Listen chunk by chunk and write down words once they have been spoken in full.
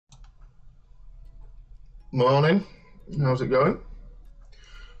Morning. How's it going?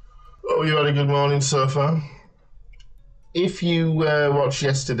 Oh, you had a good morning so far. If you watched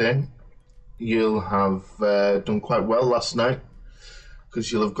yesterday, you'll have done quite well last night because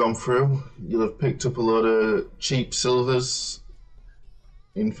you'll have gone through. You'll have picked up a lot of cheap silvers.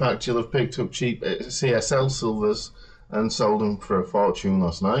 In fact, you'll have picked up cheap CSL silvers and sold them for a fortune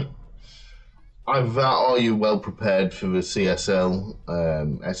last night. Are you well prepared for the CSL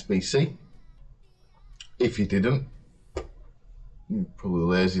SBC? If you didn't, you're probably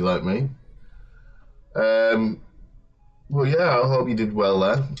lazy like me. Well, yeah, I hope you did well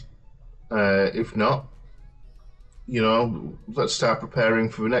there. If not, let's start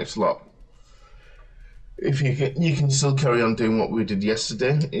preparing for the next lot. If you can still carry on doing what we did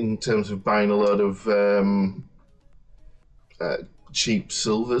yesterday in terms of buying a lot of cheap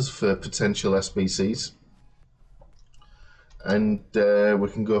silvers for potential SBCs. And we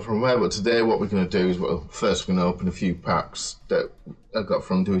can go from there. But today what we're going to do is, first we're going to open a few packs that I got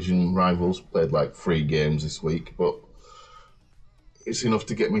from Division Rivals. Played like 3 games this week, but it's enough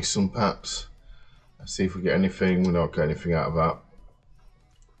to get me some packs. Let's see if we get anything. We don't get anything out of that.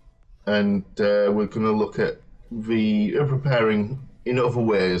 And we're going to look at preparing in other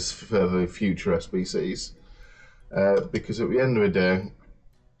ways for the future SBCs. Because at the end of the day,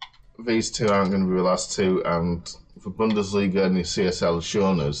 these two aren't going to be the last two, and the Bundesliga and the CSL have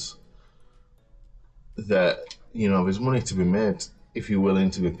shown us that there's money to be made if you're willing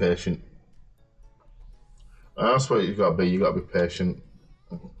to be patient. And that's what you've got to be. You've got to be patient.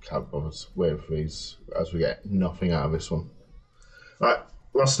 I can't bother waiting for these as we get nothing out of this one. Right,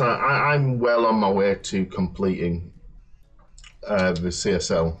 last night I'm well on my way to completing the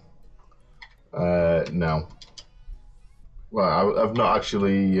CSL now. Well, I've not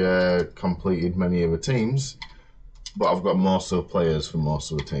actually completed many of the teams, but I've got most of the players for most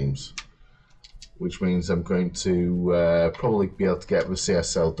of the teams, which means I'm going to probably be able to get the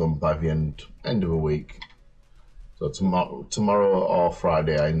CSL done by the end of the week. So tomorrow or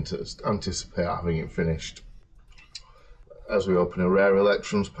Friday, I anticipate having it finished. As we open a rare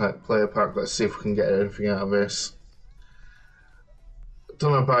electrons player pack, let's see if we can get anything out of this.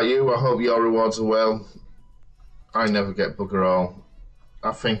 Don't know about you. I hope your rewards are well. I never get bugger all.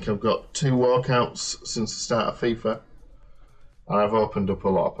 I think I've got 2 walkouts since the start of FIFA, and I've opened up a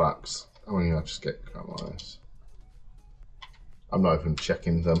lot of packs. I mean, I just get crap like this. I'm not even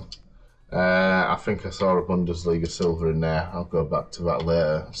checking them. I think I saw a Bundesliga silver in there. I'll go back to that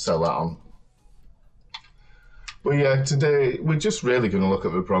later, sell that on. But yeah, today we're just really going to look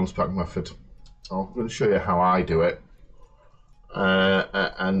at the bronze pack method. I'm going to show you how I do it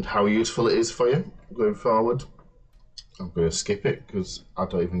and how useful it is for you going forward. I'm going to skip it because I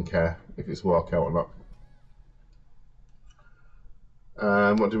don't even care if it's walkout or not.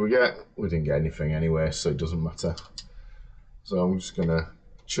 And what did we get? We didn't get anything anyway, so it doesn't matter. So I'm just going to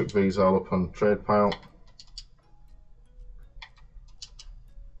chuck these all up on trade pile.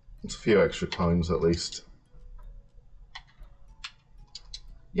 It's a few extra coins at least.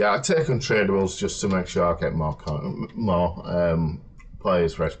 Yeah, I take untradables just to make sure I get more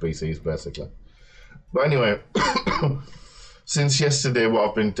players for SBCs basically. But anyway, since yesterday what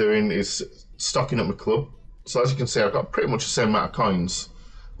I've been doing is stocking up my club. So as you can see, I've got pretty much the same amount of coins,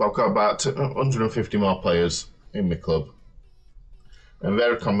 but I've got about 150 more players in my club. And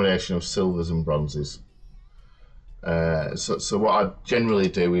they're a combination of silvers and bronzes. So what I generally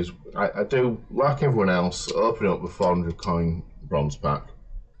do is, I do, like everyone else, open up the 400 coin bronze pack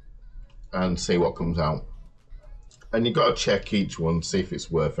and see what comes out. And you've got to check each one, see if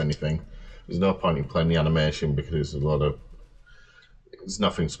it's worth anything. There's no point in playing the animation because there's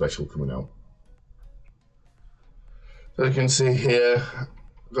nothing special coming out. So you can see here,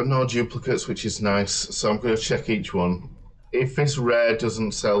 I've got no duplicates, which is nice. So I'm going to check each one. If this rare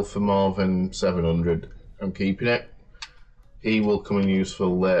doesn't sell for more than 700, I'm keeping it. He will come in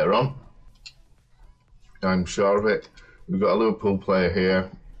useful later on. I'm sure of it. We've got a Liverpool player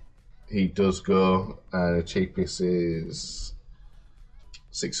here. He does go, and the cheapest is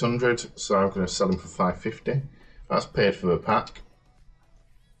 600, so I'm going to sell him for 550. That's paid for the pack.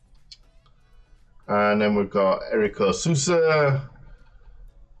 And then we've got Eriko Sousa.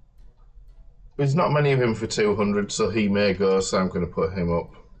 There's not many of him for 200, so he may go, so I'm going to put him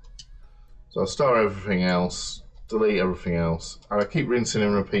up. So I'll store everything else, delete everything else, and I keep rinsing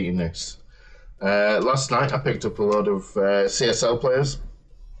and repeating this. Last night I picked up a lot of CSL players,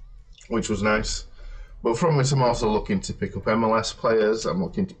 which was nice. But from this I'm also looking to pick up MLS players, I'm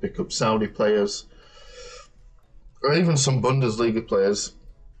looking to pick up Saudi players, or even some Bundesliga players,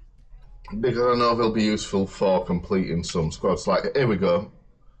 because I know they'll be useful for completing some squads. Like, here we go.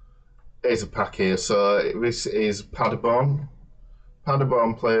 Here's a pack here. So this is Paderborn.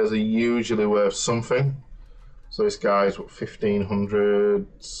 Paderborn players are usually worth something. So this guy's what,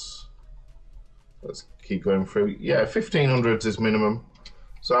 1500s. Let's keep going through. Yeah, 1500s is minimum.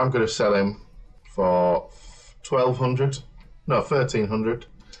 So I'm going to sell him for 1200. No, 1300.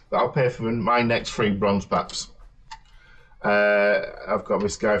 That'll pay for my next 3 bronze packs. I've got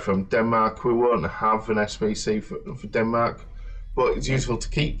this guy from Denmark. We won't have an SBC for Denmark, but it's useful to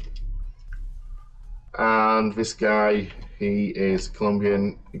keep. And this guy, he is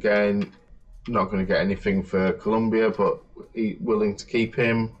Colombian. Again, not going to get anything for Colombia, but willing to keep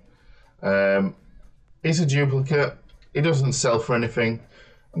him. He's a duplicate. He doesn't sell for anything.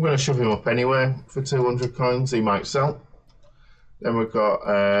 I'm going to shove him up anyway for 200 coins. He might sell. Then we've got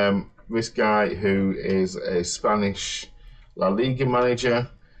this guy who is a Spanish La Liga manager.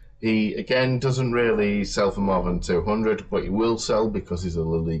 He, again, doesn't really sell for more than 200, but he will sell because he's a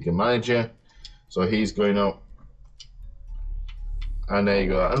La Liga manager. So he's going up. And there you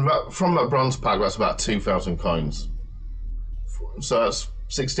go. And from that bronze pack, that's about 2,000 coins. So that's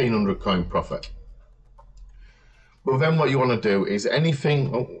 1,600 coin profit. But then what you want to do is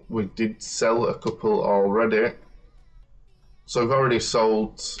anything... Oh, we did sell a couple already. So we've already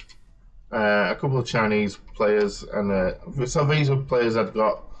sold a couple of Chinese players. And so these are players I'd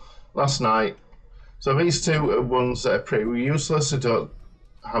got last night. So these two are ones that are pretty useless. They don't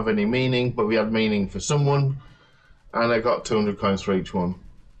have any meaning, but we had meaning for someone. And I got 200 coins for each one.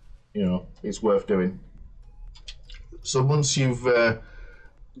 You know, it's worth doing. So once you've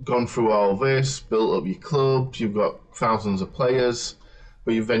gone through all this, built up your club, you've got thousands of players,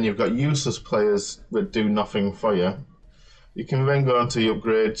 but then you've got useless players that do nothing for you. You can then go onto your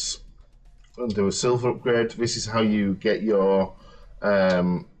upgrades and do a silver upgrade. This is how you get your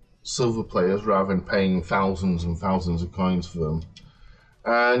silver players rather than paying thousands and thousands of coins for them.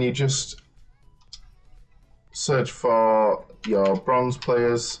 And you just search for your bronze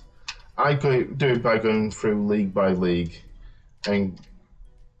players. I do it by going through league by league and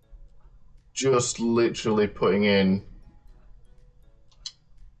just literally putting in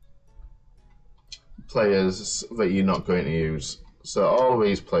players that you're not going to use. So all of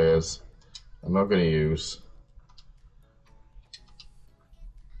these players I'm not going to use.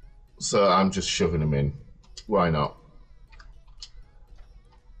 So I'm just shoving them in. Why not?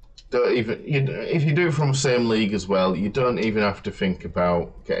 Don't even, if you do it from the same league as well, you don't even have to think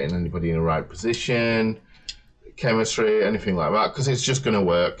about getting anybody in the right position, chemistry, anything like that, because it's just going to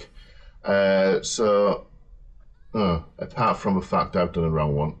work. Apart from the fact I've done the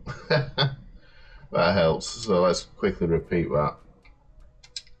wrong one. That helps. So let's quickly repeat that.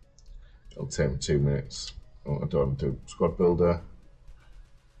 It'll take me 2 minutes. Oh, I don't want to do squad builder.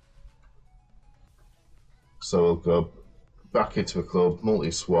 So we'll go back into a club,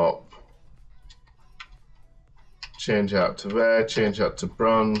 multi-swap, change out to there, change out to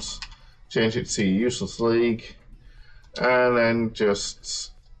bronze, change it to useless league, and then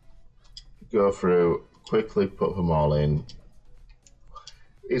just go through, quickly put them all in.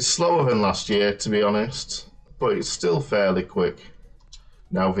 It's slower than last year, to be honest, but it's still fairly quick.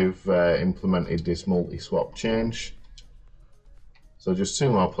 Now we've implemented this multi-swap change. So just 2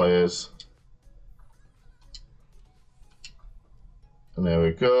 more players. And there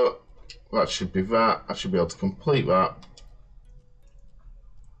we go. That should be that. I should be able to complete that.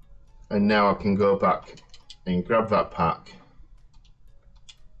 And now I can go back and grab that pack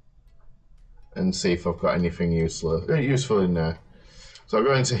and see if I've got anything useful in there. So I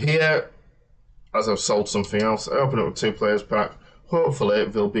go into here, as I've sold something else, I open up a 2 players pack. Hopefully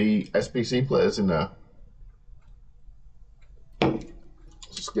there'll be SBC players in there.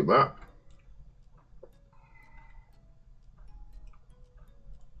 Skip that.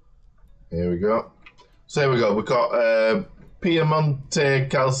 Here we go. So here we go. We've got Piemonte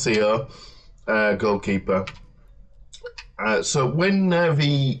Calcio, goalkeeper. So when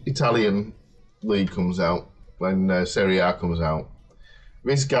the Italian league comes out, when Serie A comes out,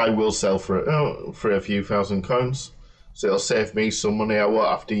 this guy will sell for a few thousand coins. So it'll save me some money. I won't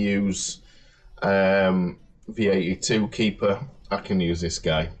have to use the 82 keeper. I can use this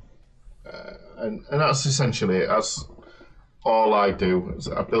guy. And that's essentially it. That's all I do. Is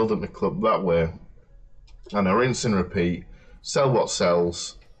I build up my club that way. And I rinse and repeat. Sell what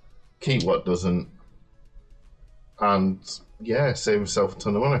sells. Keep what doesn't. And yeah, save myself a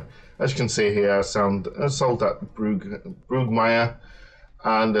ton of money. As you can see here, I sold that Brugmeier.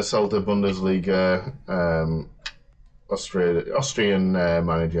 And I sold the Bundesliga Austrian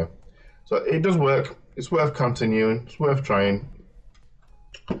manager. So it does work. It's worth continuing. It's worth trying.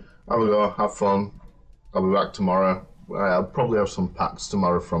 Have a go. Have fun. I'll be back tomorrow. I'll probably have some packs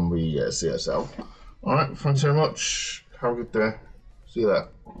tomorrow from the CSL. All right, thanks very much. Have a good day. See you there.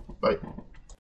 Bye.